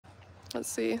Let's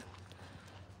see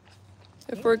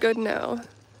if we're good now.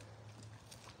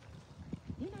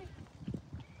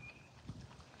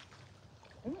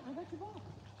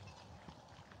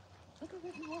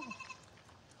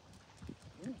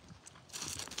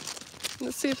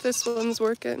 Let's see if this one's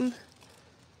working.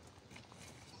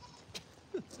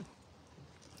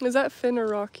 Is that Finn or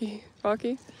Rocky?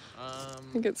 Rocky? I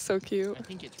think it's so cute. I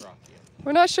think it's Rocky.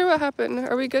 We're not sure what happened.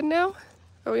 Are we good now?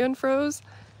 Are we unfroze?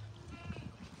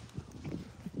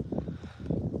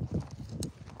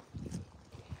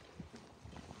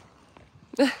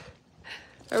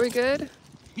 Are we good?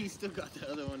 He's still got the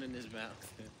other one in his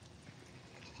mouth.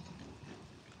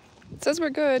 It says we're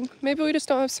good. Maybe we just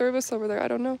don't have service over there. I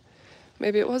don't know.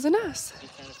 Maybe it wasn't us. He's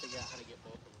trying to figure out how to get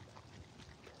both of them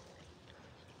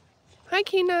back. Hi,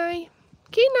 Kenai.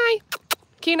 Kenai.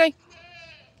 Kenai.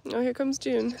 Oh, here comes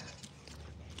June.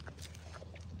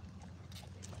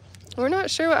 We're not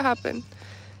sure what happened.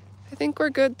 I think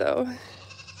we're good though.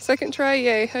 Second try,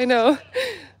 yay. I know.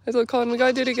 I told Colin we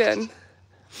gotta do it again.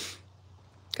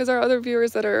 Because our other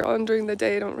viewers that are on during the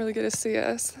day don't really get to see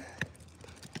us.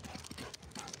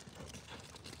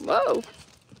 Whoa.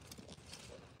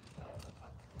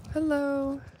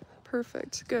 Hello.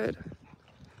 Perfect. Good.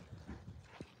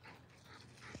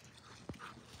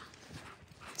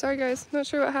 Sorry guys, not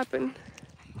sure what happened.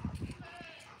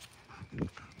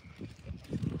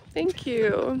 Thank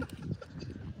you.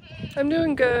 I'm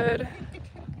doing good.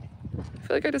 I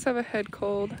feel like I just have a head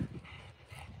cold.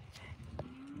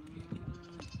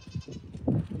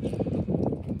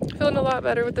 Feeling a lot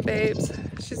better with the babes.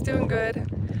 She's doing good.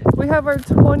 We have our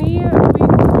 20-week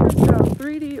ultrasound,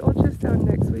 3D ultrasound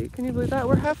next week. Can you believe that?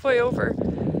 We're halfway over.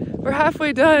 We're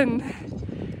halfway done.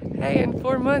 Hey, in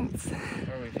 4 months.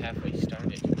 Or we've halfway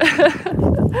started.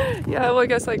 Yeah, well I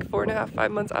guess like 4.5,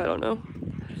 5 months, I don't know.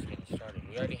 Just getting started.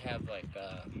 We already have like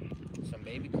some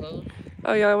baby clothes.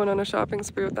 Oh yeah, I went on a shopping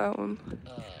spree with that one.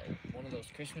 One of those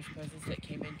Christmas presents that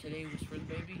came in today was for the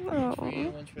baby. Oh. One's for you,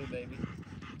 one's for the baby.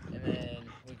 And then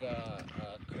we got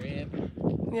a crib.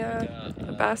 Yeah, We got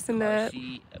a bassinet. Car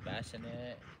seat, a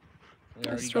bassinet.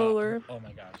 A stroller. Oh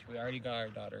my gosh, we already got our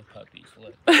daughter puppies.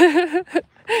 Look.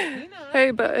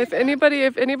 Hey, but if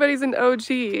anybody's an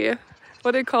OG,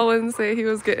 what did Colin say he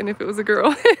was getting if it was a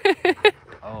girl?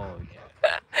 Oh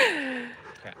yeah.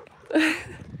 Crap.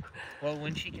 Well,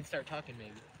 when she can start talking,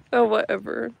 maybe. Oh,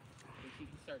 whatever. When she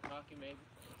can start talking, maybe.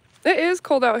 It is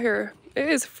cold out here. It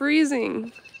is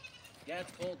freezing. Yeah,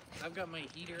 it's cold. I've got my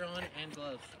heater on and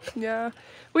gloves. Yeah.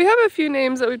 We have a few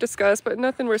names that we've discussed, but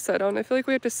nothing we're set on. I feel like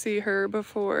we have to see her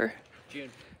before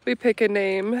June. we pick a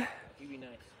name. You'd be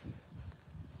nice.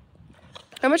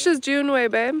 How much does June weigh,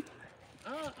 babe?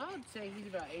 I would say he's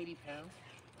about 80 pounds.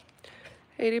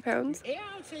 80 pounds? Yeah,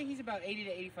 I would say he's about 80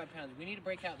 to 85 pounds. We need to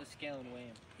break out the scale and weigh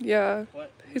him. Yeah.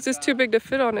 What? He's just too big to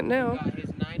fit on it We now. got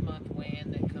his 9-month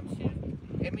weigh-in that comes in.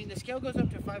 I mean, the scale goes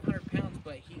up to 500 pounds,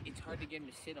 but it's hard to get him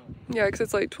to sit on it. Yeah, because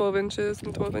it's like 12 inches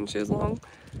and 12 inches long.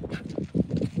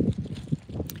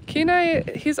 Kenai,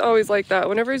 he's always like that.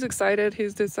 Whenever he's excited,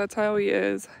 that's how he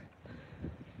is.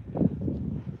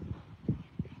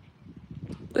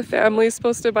 The family's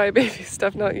supposed to buy baby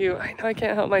stuff, not you. I know I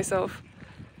can't help myself.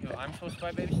 No, I'm supposed to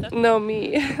buy baby stuff? No,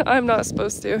 me. I'm not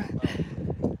supposed to.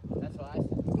 Oh, that's what I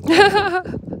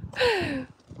said.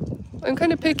 I'm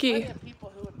kind of There's picky. plenty of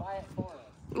people who would buy it for us.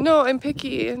 No, I'm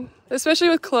picky. Especially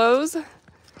with clothes.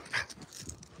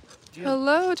 June,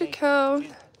 Hello, hey, Jaco.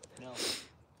 June, no.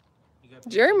 You gotta pay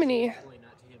Germany. attention to the toy,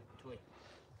 not to him. Toy.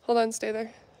 Hold on, stay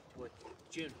there. Toy.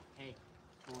 June, hey,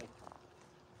 toy.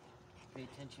 Pay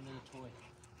attention to the toy.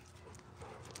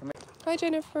 Hi,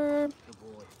 Jennifer. Good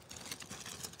boy.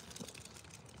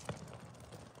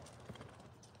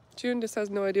 June just has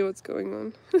no idea what's going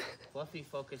on. Fluffy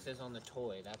focuses on the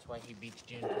toy. That's why he beats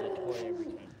June to the toy every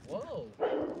time. Whoa!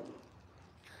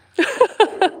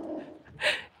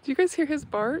 Do you guys hear his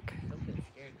bark? Something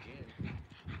scared June.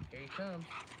 Here he comes.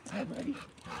 Hi, buddy.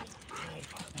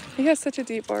 He has such a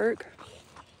deep bark.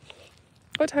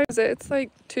 What time is it? It's like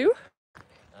 2?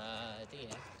 I think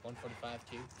yeah, 1:45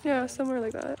 too. Yeah, somewhere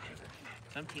like that.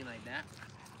 Something like that.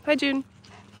 Hi, June.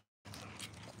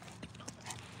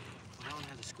 That one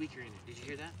has a squeaker in it. Did you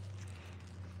hear that?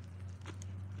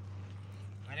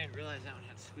 I didn't realize that one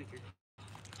had a squeaker.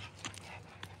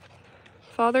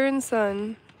 Father and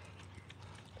son.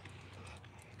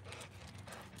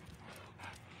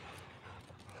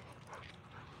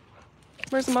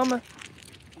 Where's Mama?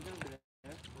 She's over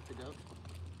there with the goat.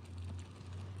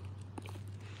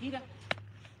 Ida,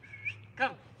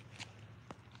 come.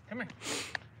 Come here.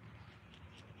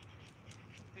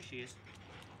 There she is.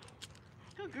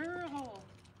 Good girl.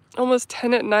 almost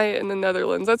 10 at night in the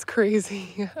Netherlands. That's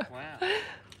crazy. Wow.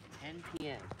 10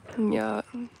 p.m. Yeah.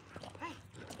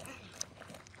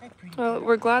 Hi, pretty Well, girl.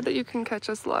 we're glad that you can catch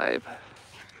us live.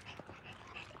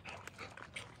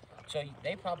 So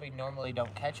they probably normally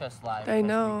don't catch us live I unless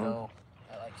know. we go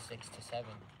at like 6 to 7.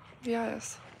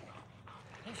 Yes.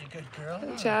 He's a good girl.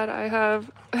 Huh? Chad, I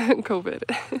have COVID.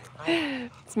 Hi.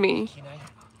 It's me. Can I?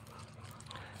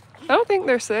 I don't think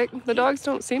they're sick. The dogs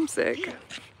don't seem sick.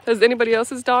 Has anybody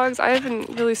else's dogs? I haven't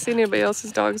really seen anybody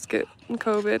else's dogs get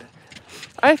COVID.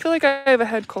 I feel like I have a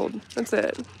head cold. That's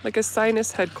it. Like a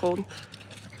sinus head cold.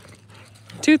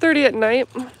 2:30 at night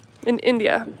in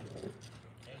India.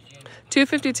 There's June.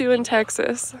 2:52 in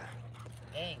Texas.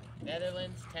 Dang.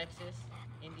 Netherlands, Texas,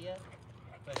 India.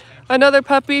 But June's, Another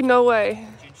puppy? No way.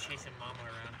 June's chasing mama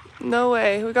around. No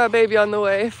way. We got a baby on the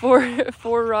way. Four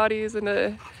Rotties and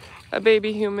a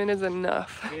baby human is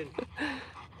enough. June.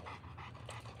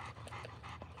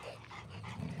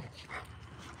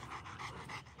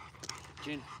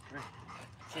 June,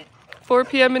 sit. 4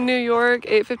 p.m. in New York,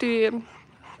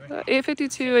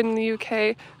 8:52 in the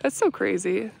UK. That's so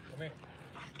crazy. Come here.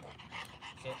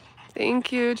 Sit.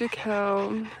 Thank you,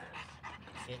 Jaquel.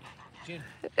 Sit. June.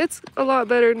 It's a lot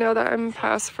better now that I'm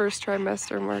past first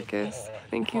trimester, Marcus.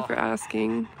 Thank you for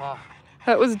asking. Paw.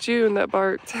 That was June that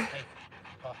barked. Hey.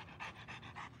 Paw.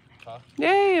 Paw.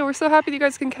 Yay, we're so happy that you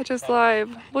guys can catch us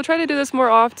live. We'll try to do this more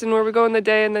often where we go in the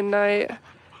day and the night.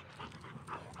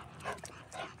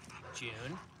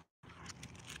 June.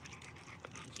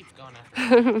 He keeps going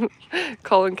after me.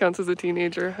 Colin counts as a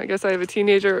teenager. I guess I have a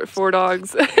teenager, 4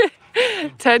 dogs,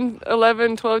 10,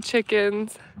 11, 12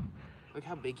 chickens, Look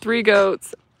how big he 3 is.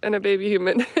 goats, and a baby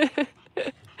human.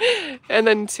 And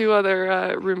then 2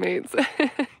 other roommates.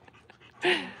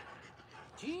 June.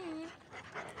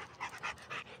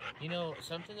 You know,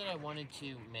 something that I wanted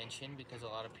to mention, because a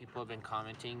lot of people have been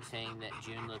commenting saying that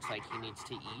June looks like he needs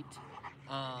to eat.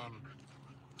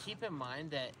 Keep in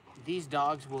mind that these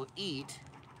dogs will eat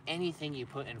anything you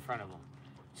put in front of them.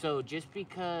 So just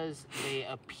because they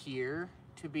appear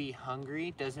to be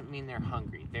hungry doesn't mean they're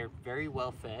hungry. They're very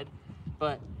well fed,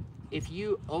 but if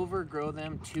you overgrow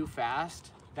them too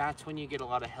fast, that's when you get a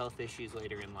lot of health issues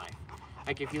later in life.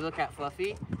 Like if you look at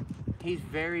Fluffy, he's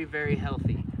very, very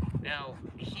healthy. Now,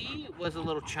 he was a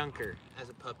little chunker as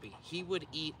a puppy. He would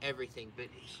eat everything, but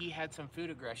he had some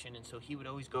food aggression, and so he would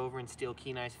always go over and steal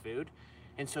Kenai's food.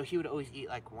 And so he would always eat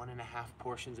like 1.5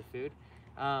 portions of food.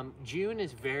 June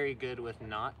is very good with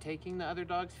not taking the other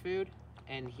dog's food,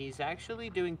 and he's actually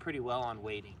doing pretty well on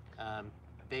waiting.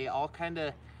 They all kind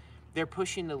of, they're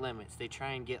pushing the limits. They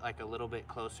try and get like a little bit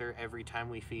closer every time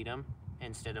we feed them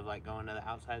instead of like going to the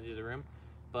outside of the room.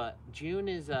 But June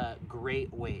is a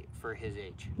great weight for his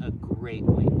age, a great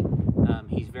weight.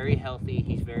 He's very healthy,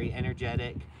 he's very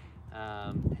energetic,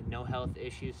 no health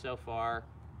issues so far,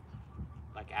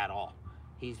 like at all.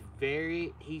 He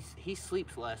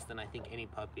sleeps less than I think any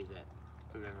puppy that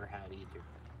we've ever had either,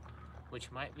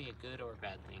 which might be a good or a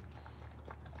bad thing.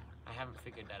 I haven't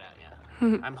figured that out yet.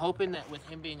 I'm hoping that with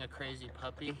him being a crazy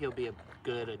puppy, he'll be a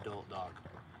good adult dog.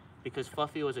 Because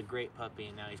Fluffy was a great puppy,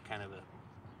 and now he's kind of a...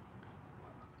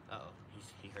 Uh-oh,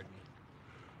 he heard me.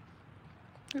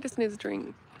 He just needs a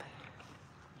drink.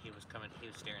 He was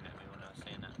staring at me when I was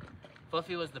saying that.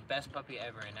 Fluffy was the best puppy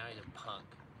ever, and now he's a punk.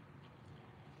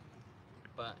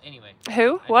 But anyway.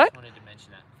 Who? I What? just wanted to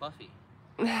mention that. Fluffy.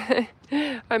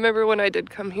 I remember when I did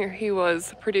come here, he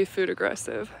was pretty food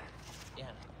aggressive.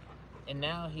 Yeah. And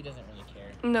now he doesn't really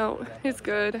care. No, he's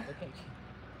good. Look at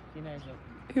Kenai's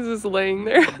He's just laying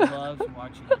there. He loves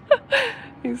watching him.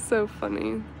 He's so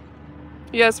funny.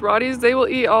 Yes, Rotties, they will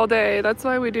eat all day. That's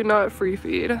why we do not free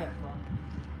feed.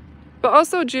 But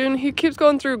also June, he keeps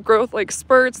going through growth like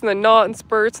spurts and then not in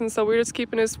spurts, and so we're just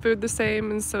keeping his food the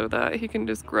same and so that he can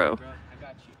just grow. Bro, I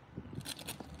got you.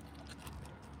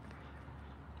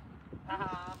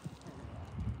 Haha. Come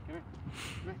here.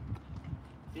 Come here.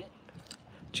 Sit.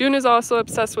 June is also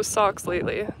obsessed with socks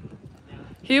lately.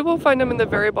 He will find them in the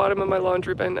very bottom of my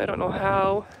laundry bin. I don't know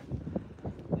how,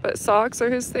 but socks are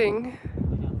his thing.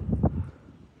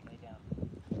 Lay down.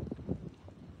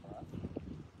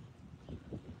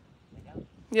 Lay down.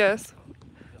 Yes,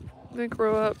 they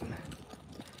grow up.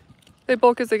 They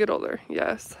bulk as they get older,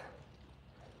 yes.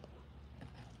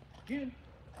 June,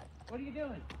 what are you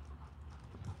doing?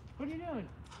 What are you doing?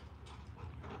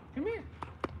 Come here.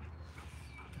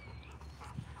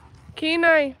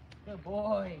 Kenai, Good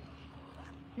boy.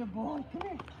 Good boy. Come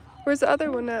here. where's the other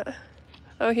one at?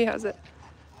 Oh, he has it.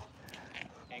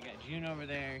 I got June over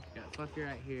there. Got Fluffy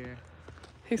right here.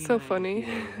 He's so Kenai, funny.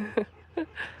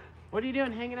 What are you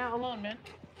doing hanging out alone, man?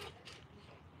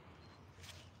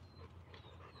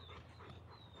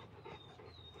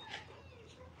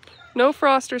 No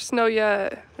frost or snow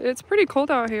yet. It's pretty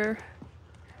cold out here.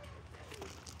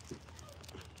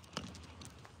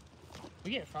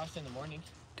 We get frost in the morning.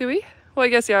 Do we? Well, I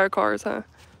guess, yeah, our cars, huh?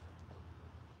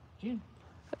 June.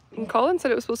 And Colin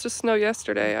said it was supposed to snow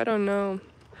yesterday. I don't know.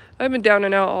 I've been down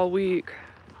and out all week.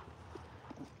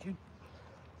 June.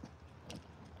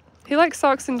 He likes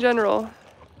socks in general.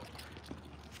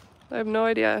 I have no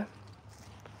idea.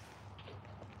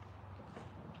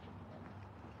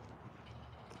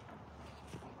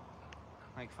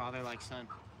 Like father, like son.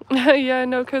 Yeah,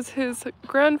 no, because his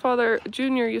grandfather,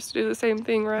 Junior, used to do the same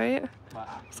thing, right? What?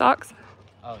 Socks?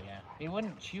 Oh, yeah. He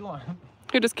wouldn't chew on them.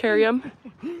 He'd just carry them.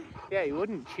 Yeah, he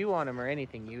wouldn't chew on them or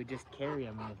anything. He would just carry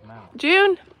them in his mouth.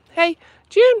 June! Hey,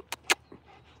 June!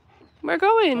 We're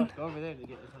going. Oh, go over there to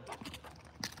get this one.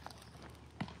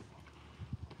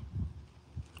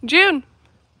 June!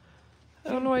 I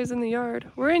don't know why he's in the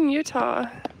yard. We're in Utah.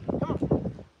 Come on.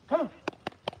 Come on.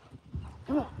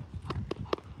 Come on.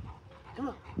 Come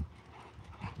on.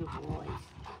 Good boys.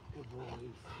 Good boys.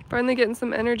 Finally getting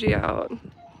some energy out.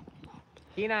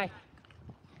 Kenai.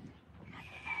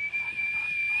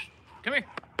 Come here.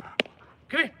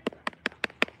 Come here.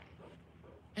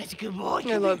 That's a good boy.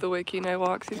 I love the way Kenai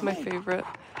walks. He's my favorite.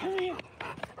 Come here.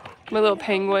 My little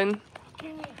penguin.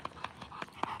 Come here.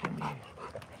 Come here.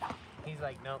 He's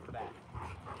like, nope, back.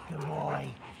 Good boy.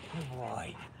 Good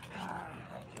boy.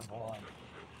 Good boy.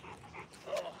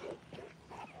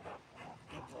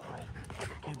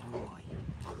 Good boy.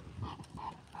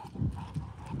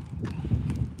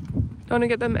 Want to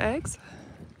get them eggs?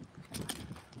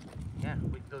 Yeah,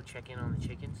 we can go check in on the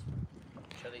chickens.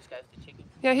 Show these guys the chickens.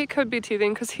 Yeah, he could be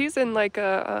teething because he's in like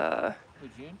a, Who,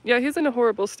 June? yeah, he's in a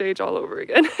horrible stage all over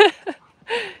again.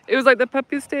 It was like the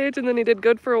puppy stage and then he did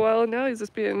good for a while and now he's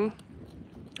just being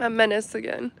a menace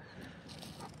again.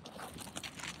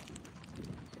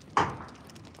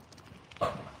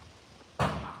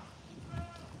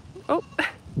 Oh.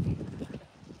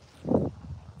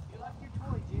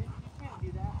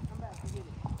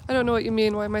 I don't know what you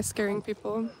mean. Why am I scaring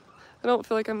people? I don't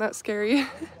feel like I'm that scary.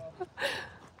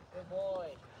 Good boy.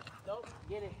 Nope,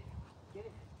 get it. Get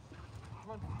it.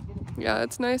 Come on, get it. Yeah,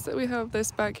 it's nice that we have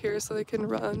this back here so they can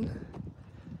run.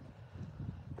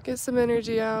 Get some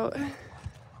energy out.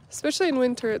 Especially in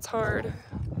winter, it's hard.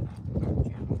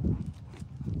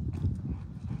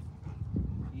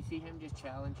 You see him just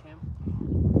challenge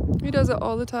him? He does it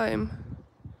all the time.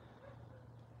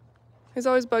 He's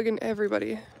always bugging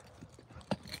everybody.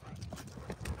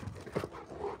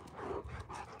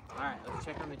 Alright, let's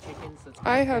check on the chickens. Let's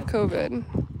I have COVID,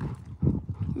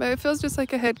 but it feels just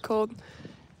like a head cold.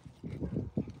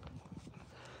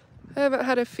 I haven't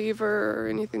had a fever or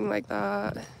anything like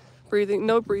that.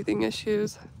 No breathing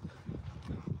issues.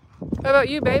 How about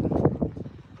you, babe?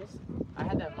 I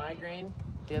had that migraine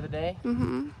the other day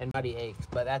Mm-hmm. and body aches,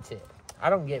 but that's it. I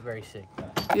don't get very sick.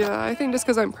 Yeah, I think just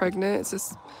because I'm pregnant, it's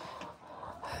just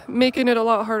making it a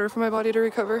lot harder for my body to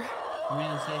recover. I'm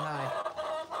gonna say hi.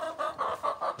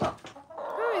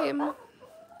 Hi.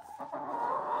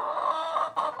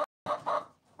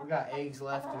 We got eggs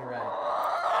left and right.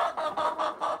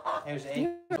 There's eggs.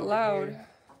 You're over loud. here.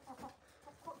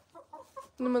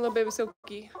 And my little baby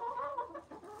Silky.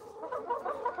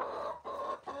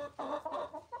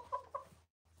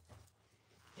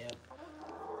 Yep.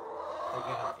 We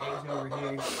got eggs over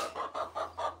here.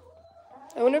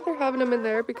 I wonder if they're having them in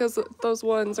there because those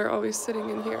ones are always sitting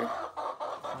in here. Looks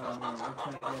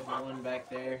like there's one back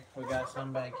there. We got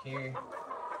some back here.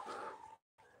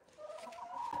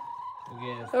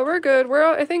 Oh, we're good.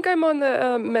 I think I'm on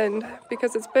the mend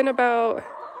because it's been about,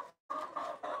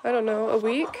 I don't know, a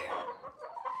week?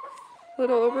 A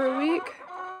little over a week?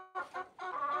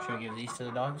 Should we give these to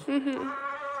the dogs? Mm-hmm.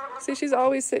 See, she's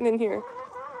always sitting in here.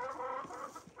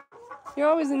 You're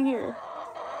always in here.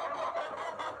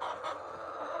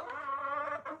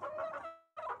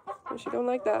 Oh, she don't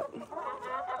like that.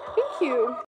 Thank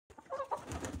you.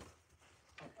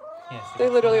 Yes. They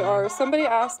literally are. Somebody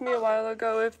asked me a while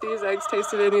ago if these eggs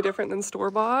tasted any different than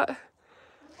store-bought.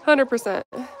 100%.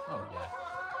 Oh, yeah.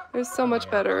 They're so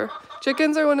much better.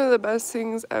 Chickens are one of the best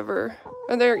things ever.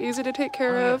 And they're easy to take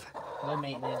care of. Low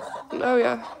maintenance. Oh,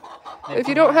 yeah. If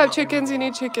you don't have chickens, you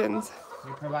need chickens.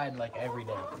 We provide like every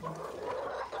day.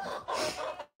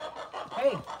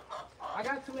 Hey, I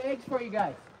got some eggs for you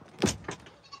guys.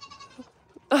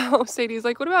 Oh, Sadie's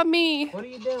like, what about me? What are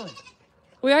you doing?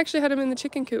 We actually had him in the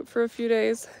chicken coop for a few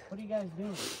days. What are you guys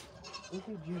doing? Look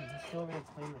at June. He's still over there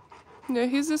playing with. Yeah,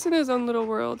 he's just in his own little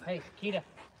world. Hey, Kita,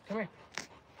 come here.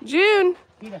 June!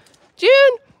 Kita,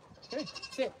 June! come here.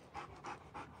 Sit.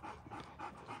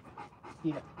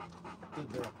 Kita,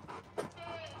 good girl.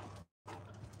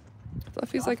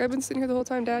 Fluffy's like, I've been sitting here the whole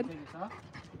time, Dad. Take it soft.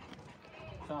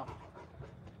 Soft.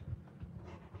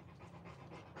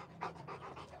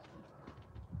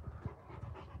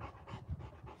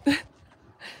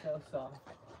 So soft.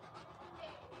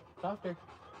 Softer.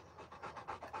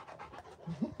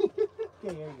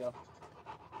 Okay, here you go.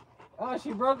 Oh,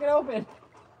 she broke it open.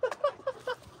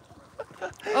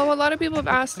 Oh, a lot of people have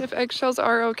asked if eggshells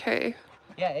are okay.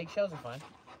 Yeah, eggshells are fine.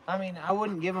 I mean, I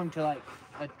wouldn't give them to like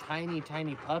a tiny,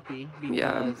 tiny puppy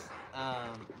because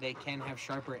they can have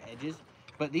sharper edges.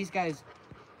 But these guys,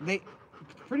 they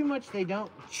pretty much they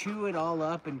don't chew it all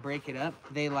up and break it up.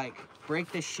 They like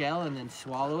break the shell and then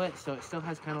swallow it, so it still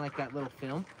has kind of like that little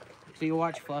film. So you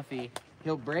watch Fluffy,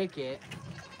 he'll break it,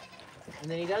 and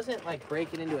then he doesn't like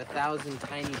break it into 1,000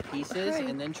 tiny pieces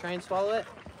and then try and swallow it.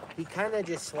 He kind of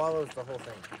just swallows the whole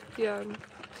thing. Yeah.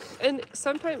 And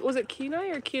sometimes, was it Kenai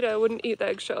or Kita wouldn't eat the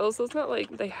eggshells? So it's not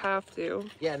like they have to.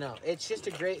 Yeah, no. It's just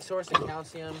a great source of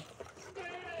calcium.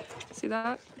 See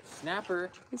that? Snapper.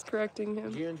 He's correcting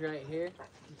him. June's right here.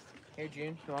 Here,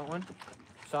 June. You want one?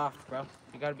 Soft, bro.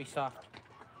 You gotta be soft.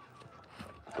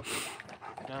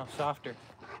 No, softer.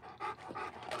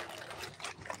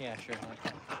 Yeah, sure. Like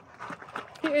that.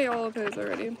 He ate all of his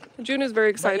already. June is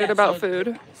very excited about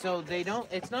food. So they don't,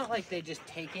 it's not like they just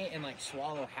take it and like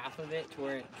swallow half of it to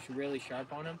where it's really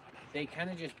sharp on them. They kind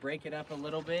of just break it up a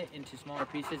little bit into smaller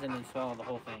pieces and then swallow the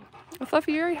whole thing. Well,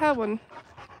 Fluffy, you already have one.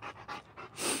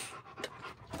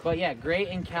 But yeah, great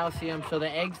in calcium. So the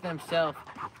eggs themselves,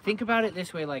 think about it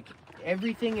this way, like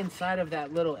everything inside of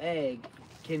that little egg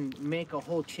can make a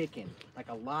whole chicken, like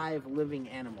a live living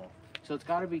animal. So it's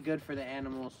got to be good for the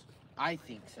animals. I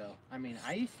think so. I mean,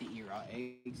 I used to eat raw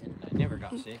eggs and I never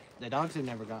got sick. The dogs have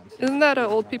never gotten sick. Isn't that an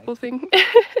old people thing?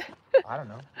 I don't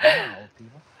know. I'm not old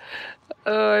people.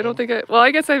 I don't think well,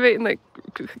 I guess I've eaten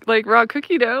like raw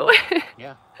cookie dough.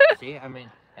 Yeah. See, I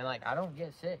mean, and like I don't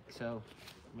get sick, so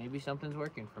maybe something's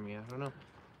working for me. I don't know.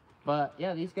 But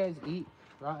yeah, these guys eat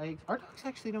raw eggs. Our dogs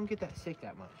actually don't get that sick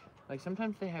that much. Like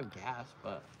sometimes they have gas,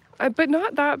 but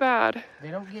not that bad.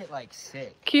 they don't get like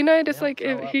sick. Kenai just like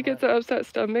if he gets an upset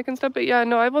stomach and stuff, but yeah,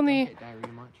 no, I've only Don't get diarrhea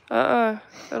much.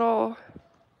 at all.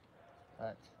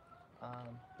 But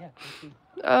yeah, let's see.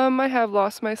 I have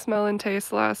lost my smell and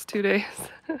taste the last 2 days.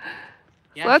 Yeah, so that's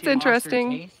she lost her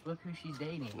interesting. taste. Look who she's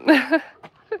dating.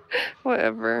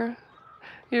 Whatever.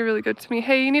 You're really good to me.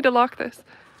 Hey, you need to lock this.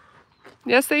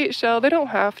 Yes, they eat shell. They don't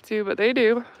have to, but they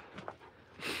do.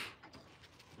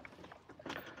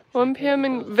 1 p.m.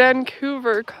 in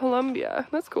Vancouver, Colombia.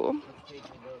 That's cool.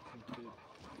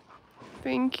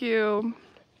 Thank you.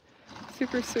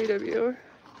 Super sweet of you.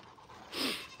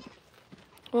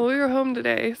 Well, we were home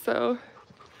today, so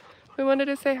we wanted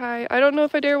to say hi. I don't know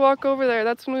if I dare walk over there.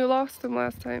 That's when we lost him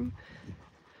last time.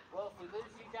 Well, if we lose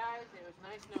you guys, it was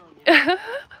nice knowing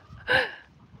you.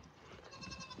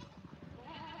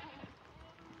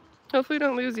 Hopefully we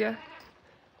don't lose you.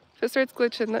 If it starts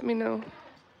glitching, let me know.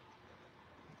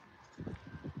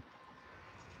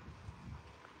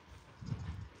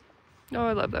 Oh,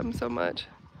 I love them so much.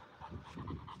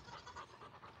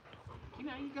 You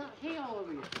know, you got hay all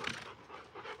over you.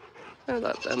 I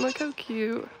love them. Look how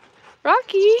cute.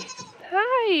 Rocky!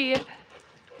 Hi!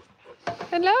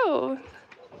 Hello!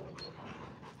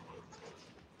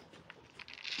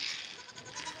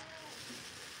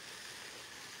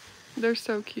 They're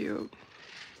so cute.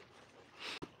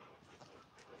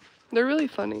 They're really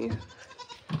funny.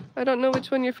 I don't know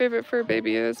which one your favorite fur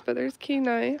baby is, but there's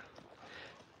Kenai.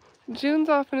 June's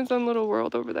off in his own little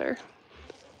world over there.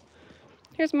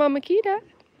 Here's Mama Kita.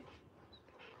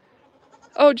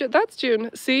 Oh, that's June.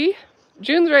 See?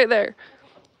 June's right there.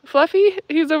 Fluffy,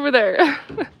 he's over there.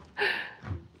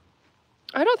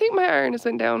 I don't think my iron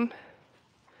isn't down.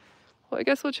 Well, I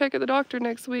guess we'll check at the doctor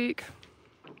next week.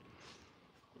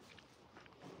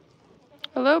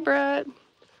 Hello, Brett.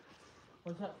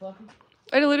 What's up, Fluffy?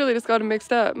 I literally just got him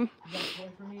mixed up. You got a toy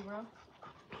for me, bro?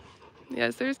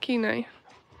 Yes, there's Kenai.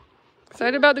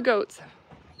 Excited about the goats.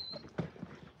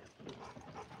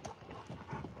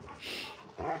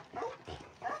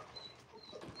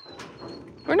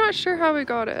 We're not sure how we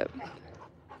got it.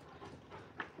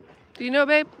 Do you know,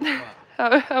 babe?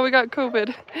 how we got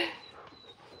COVID?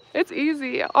 It's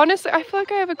easy. Honestly, I feel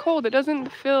like I have a cold. It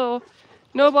doesn't feel,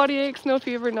 no body aches, no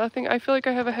fever, nothing. I feel like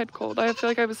I have a head cold. I feel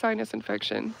like I have a sinus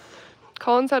infection.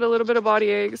 Colin's had a little bit of body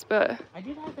aches, but... I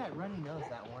did have that runny nose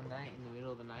that one night in the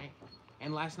middle of the night.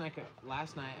 And last night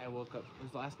I woke up,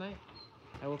 was it last night?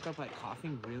 I woke up like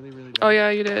coughing really, really bad. Oh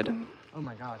yeah, you did. Oh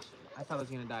my gosh. I thought I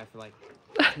was gonna die for like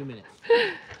 2 minutes.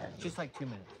 Just like 2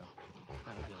 minutes though.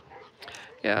 That was it.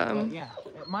 Yeah. But yeah,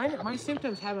 my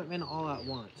symptoms haven't been all at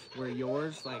once. Where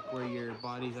yours, like where your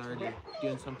body's already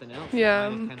doing something else. Yeah.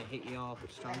 Mine have kind of hit you all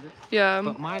stronger. Yeah.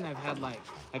 But mine, I've had like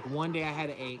one day I had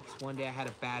aches, one day I had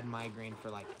a bad migraine for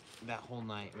like that whole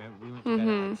night. Remember, we went to bed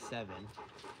at like 7,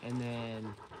 and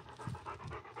then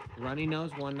runny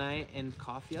nose one night and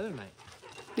cough the other night.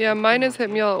 Yeah, mine has hit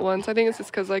me all at once. I think it's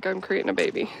just because like I'm creating a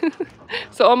baby.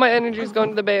 So all my energy is going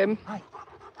to the babe.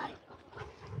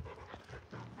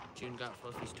 June got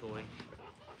Fluffy's toy.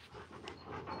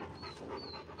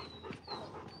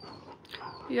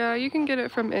 Yeah, you can get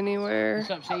it from anywhere.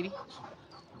 What's up, Sadie?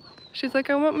 She's like,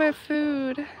 I want my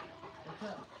food.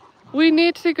 We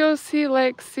need to go see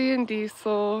Lexi and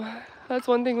Diesel. That's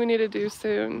one thing we need to do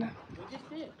soon. We just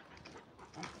did.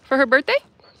 For her birthday?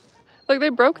 Look, they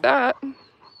broke that.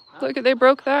 Look, they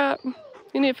broke that.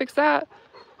 You need to fix that.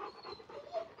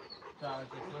 So I was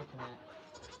just looking at.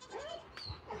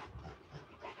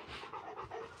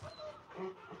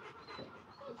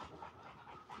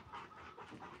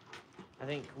 I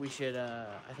think we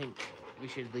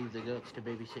should leave the goats to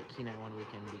babysit Kenai one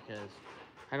weekend because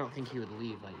I don't think he would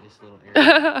leave like this little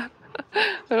area.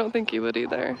 I don't think you would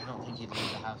either. I don't think he'd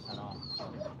leave the house at all.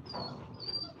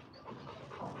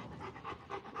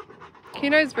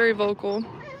 Kenai's very vocal.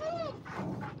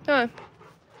 Huh.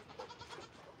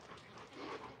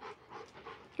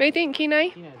 What do you think, Kenai?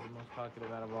 Kenai's the most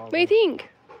talkative out of all. What do you think?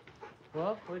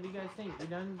 Well, what do you guys think? You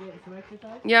done getting some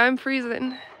exercise? Yeah, I'm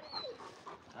freezing.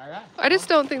 All right. I just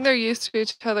don't think they're used to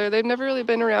each other. They've never really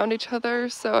been around each other,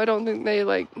 so I don't think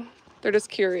they're just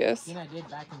curious. Kenai did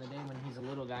back in the day when he's a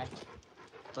little guy,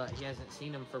 but he hasn't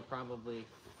seen him for probably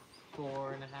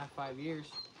 4.5, 5 years.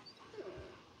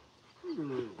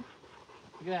 Ooh.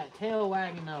 Look at that tail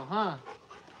wagging though, huh?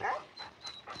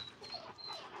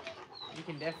 You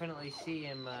can definitely see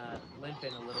him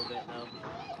limping a little bit though.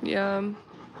 Yeah.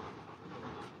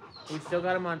 We still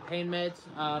got him on pain meds.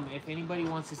 If anybody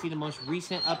wants to see the most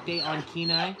recent update on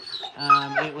Kenai,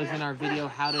 it was in our video,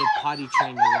 How to Potty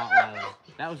Train Your Rottweiler.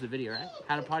 That was the video, right?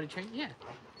 How to potty train? Yeah.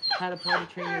 How to potty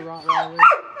train your Rottweiler.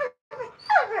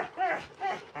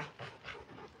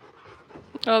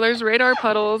 Oh, there's radar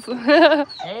puddles. Hey!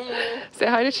 Say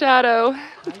hi to Shadow.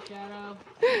 Hi, Shadow.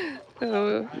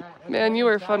 Oh, man, you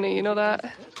were funny, you know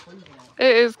that?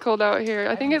 It is cold out here.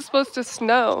 I think it's supposed to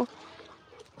snow.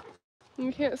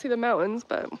 You can't see the mountains,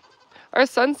 but our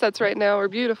sunsets right now are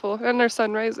beautiful, and our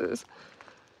sunrises.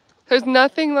 There's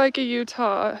nothing like a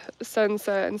Utah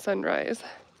sunset and sunrise.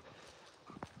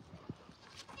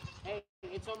 Hey,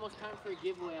 it's almost time for a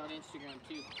giveaway on Instagram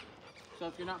too. So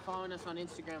if you're not following us on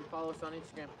Instagram, follow us on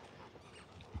Instagram.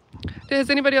 Has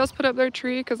anybody else put up their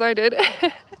tree? Because I did.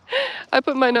 I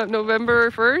put mine up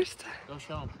November 1st. Go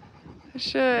show them. I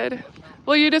should.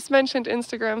 Well, you just mentioned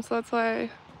Instagram, so that's why.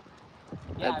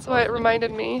 Yeah, That's why it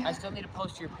reminded me. I still need to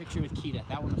post your picture with Kita.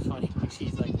 That one was funny.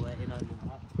 She's like laying on your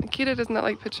lap. Kita does not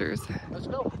like pictures. Let's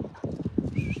go.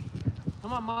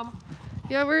 Come on, Mama.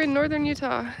 Yeah, we're in northern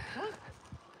Utah.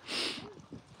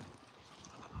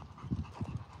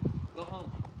 Go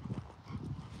home.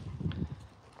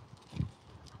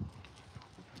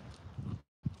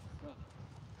 Go.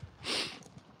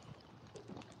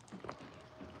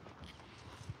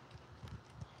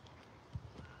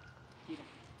 Kita,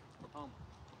 go home.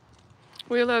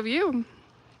 We love you.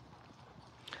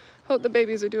 Hope the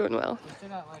babies are doing well. We still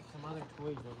got like some other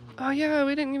toys over here. Oh yeah,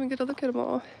 we didn't even get to look at them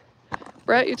all.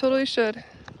 Brett, you totally should.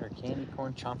 Our candy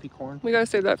corn, chompy corn. We gotta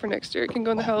save that for next year. It can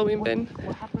go in the Halloween bin.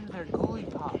 What happened to their goalie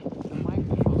pop? The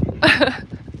microphone.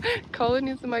 Colin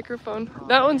needs the microphone.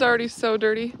 That one's already so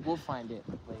dirty. We'll find it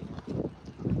later.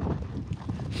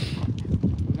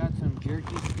 We got some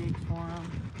jerky sticks for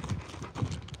them.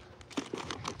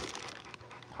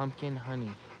 Pumpkin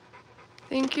honey.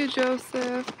 Thank you,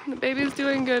 Joseph. The baby's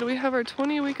doing good. We have our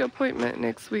 20-week appointment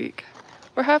next week.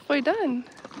 We're halfway done.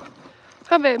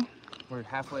 Huh, babe? We're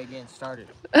halfway getting started.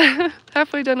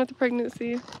 Halfway done with the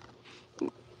pregnancy.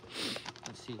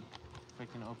 Let's see if I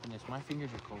can open this. My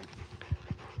fingers are cold.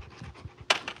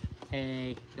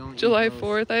 Hey, don't July eat those.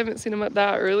 4th. I haven't seen him up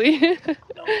that early.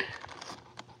 No.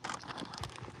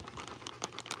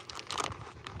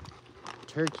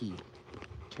 Turkey.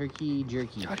 Turkey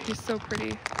jerky. God, he's so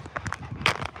pretty.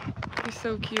 He's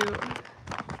so cute.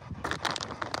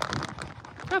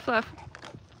 Ruff, Fluff.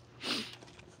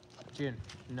 June,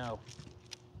 no.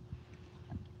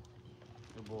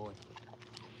 Good boy.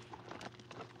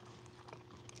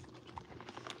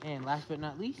 And last but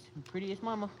not least, prettiest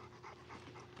mama.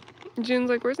 June's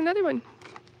like, where's another one?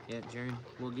 Yeah, June,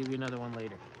 we'll give you another one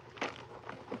later.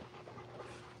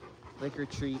 Liquor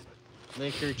treat,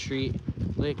 liquor treat,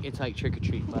 It's like trick or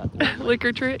treat, but we're late. Lick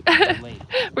or treat. Late.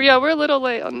 Well, yeah, we're a little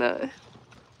late on that.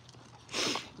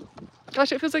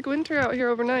 Gosh, it feels like winter out here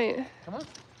overnight. Come on.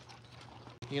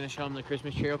 You gonna show them the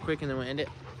Christmas tree real quick and then we'll end it?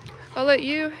 I'll let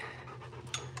you.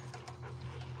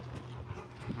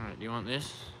 All right, do you want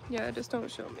this? Yeah, just don't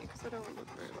show me because I don't look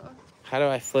very well. How do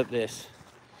I flip this?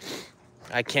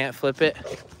 I can't flip it.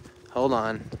 Hold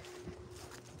on.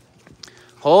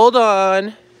 Hold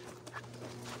on.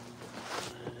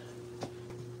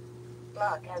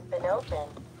 Lock has been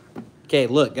opened. Okay,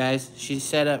 look, guys. She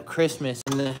set up Christmas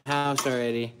in the house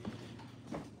already.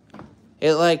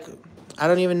 It like, I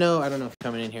don't even know. I don't know if it's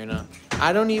coming in here or not.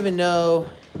 I don't even know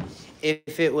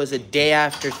if it was a day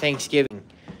after Thanksgiving.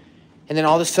 And then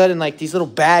all of a sudden, like, these little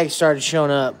bags started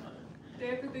showing up. Day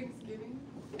after Thanksgiving?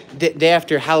 Day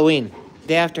after Halloween.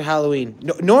 Day after Halloween.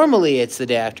 No, normally, it's the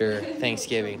day after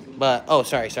Thanksgiving. But, oh,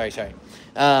 sorry.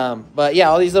 But, yeah,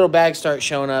 all these little bags start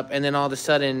showing up. And then all of a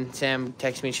sudden, Sam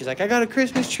texts me. And she's like, I got a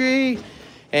Christmas tree.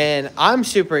 And I'm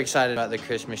super excited about the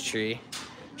Christmas tree.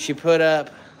 She put up,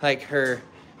 like, her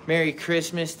Merry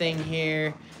Christmas thing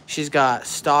here. She's got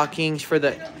stockings for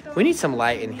the... We need some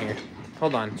light in here.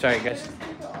 Hold on. Sorry, guys.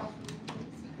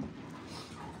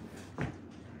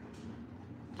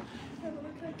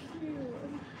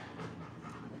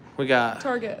 We got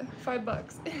Target,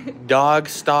 $5. dog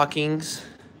stockings,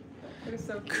 That is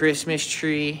so cute. Christmas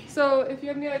tree. So if you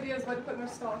have any ideas what to put in our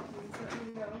stockings, let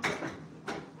me know.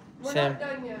 We're Sam. not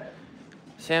done yet.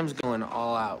 Sam's going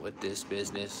all out with this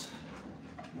business.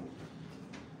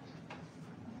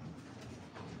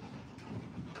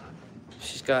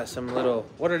 She's got some little,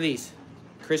 what are these?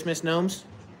 Christmas gnomes?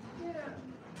 Yeah.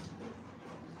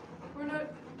 We're not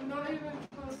even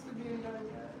close to being done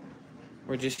yet.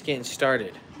 We're just getting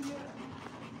started. Yeah.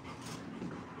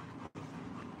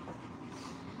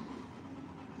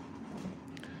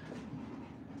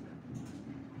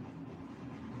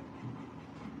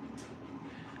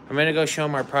 I'm gonna go show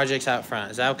them our projects out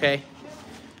front. Is that okay?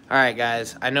 All right,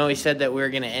 guys. I know we said that we were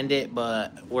gonna end it,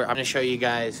 but I'm gonna show you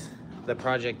guys the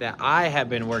project that I have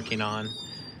been working on.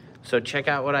 So check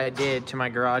out what I did to my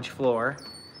garage floor.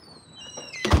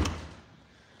 I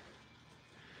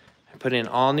put in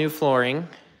all new flooring,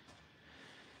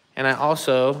 and I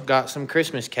also got some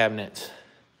Christmas cabinets.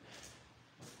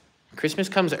 Christmas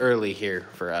comes early here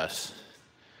for us.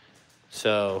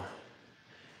 So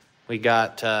we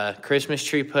got Christmas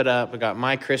tree put up. We got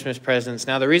my Christmas presents.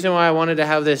 Now, the reason why I wanted to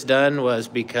have this done was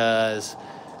because,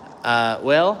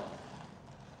 well,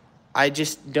 I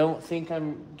just don't think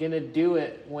I'm going to do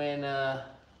it when... I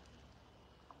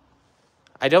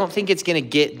don't think it's going to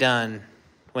get done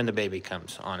when the baby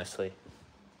comes, honestly.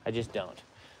 I just don't.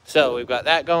 So we've got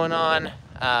that going on.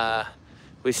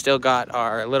 We still got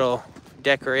our little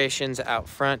decorations out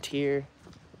front here.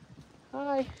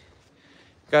 Hi.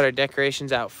 Got our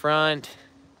decorations out front.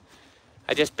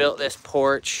 I just built this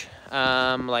porch,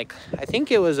 like, I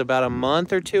think it was about a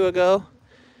month or two ago.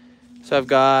 So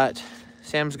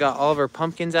Sam's got all of her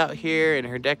pumpkins out here and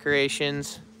her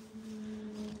decorations.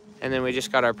 And then we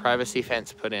just got our privacy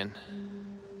fence put in.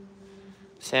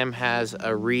 Sam has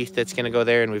a wreath that's gonna go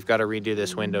there, and we've got to redo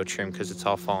this window trim because it's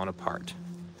all falling apart.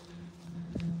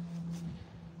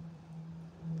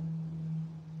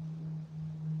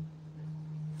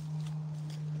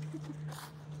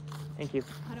 Thank you.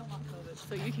 I don't want COVID,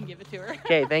 so you can give it to her.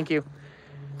 Okay, thank you.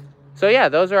 So yeah,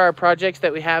 those are our projects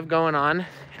that we have going on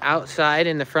outside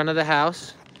in the front of the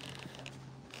house.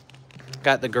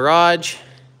 Got the garage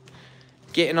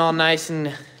getting all nice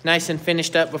and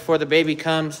finished up before the baby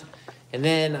comes. And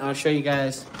then I'll show you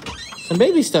guys some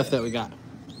baby stuff that we got.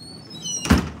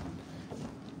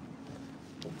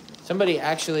 Somebody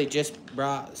actually just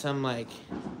brought some like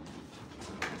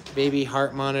baby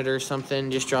heart monitor or something,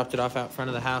 just dropped it off out front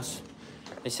of the house.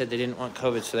 They said they didn't want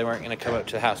COVID, so they weren't gonna come up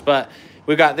to the house. But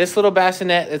we got this little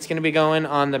bassinet that's gonna be going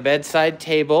on the bedside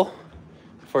table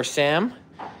for Sam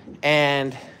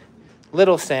and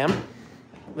little Sam,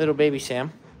 little baby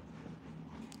Sam.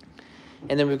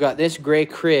 And then we've got this gray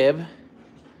crib.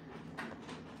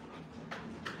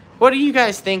 What do you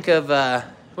guys think of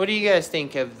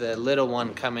the little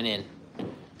one coming in?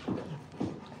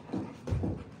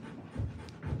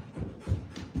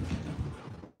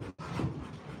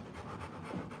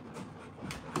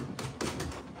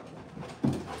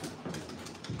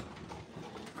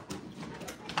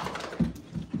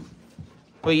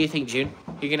 What do you think, June?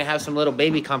 You're gonna have some little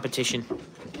baby competition.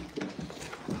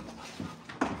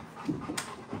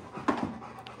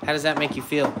 How does that make you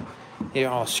feel? You're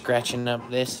all scratching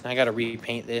up this. I gotta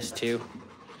repaint this too.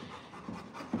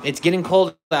 It's getting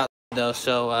cold out though,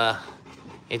 so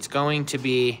it's going to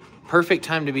be perfect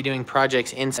time to be doing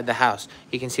projects inside the house.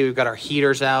 You can see we've got our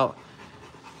heaters out.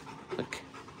 Look.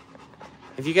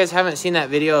 If you guys haven't seen that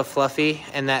video of Fluffy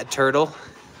and that turtle,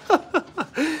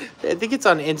 I think it's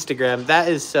on Instagram. That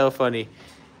is so funny.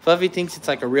 Fluffy thinks it's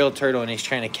like a real turtle and he's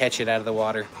trying to catch it out of the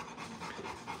water.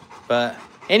 But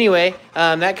anyway,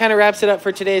 that kind of wraps it up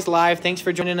for today's live. Thanks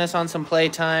for joining us on some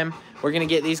playtime. We're going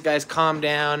to get these guys calmed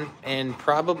down and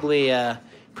probably a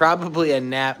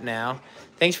nap now.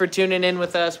 Thanks for tuning in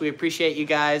with us. We appreciate you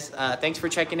guys. Thanks for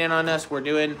checking in on us. We're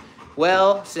doing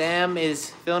well. Sam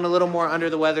is feeling a little more under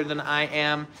the weather than I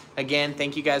am. Again,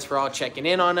 thank you guys for all checking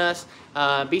in on us.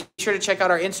 Be sure to check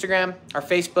out our Instagram, our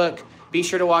Facebook. Be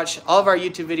sure to watch all of our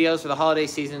YouTube videos for the holiday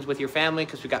seasons with your family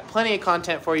because we've got plenty of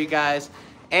content for you guys.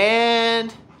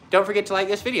 And don't forget to like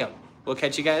this video. We'll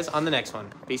catch you guys on the next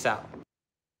one. Peace out.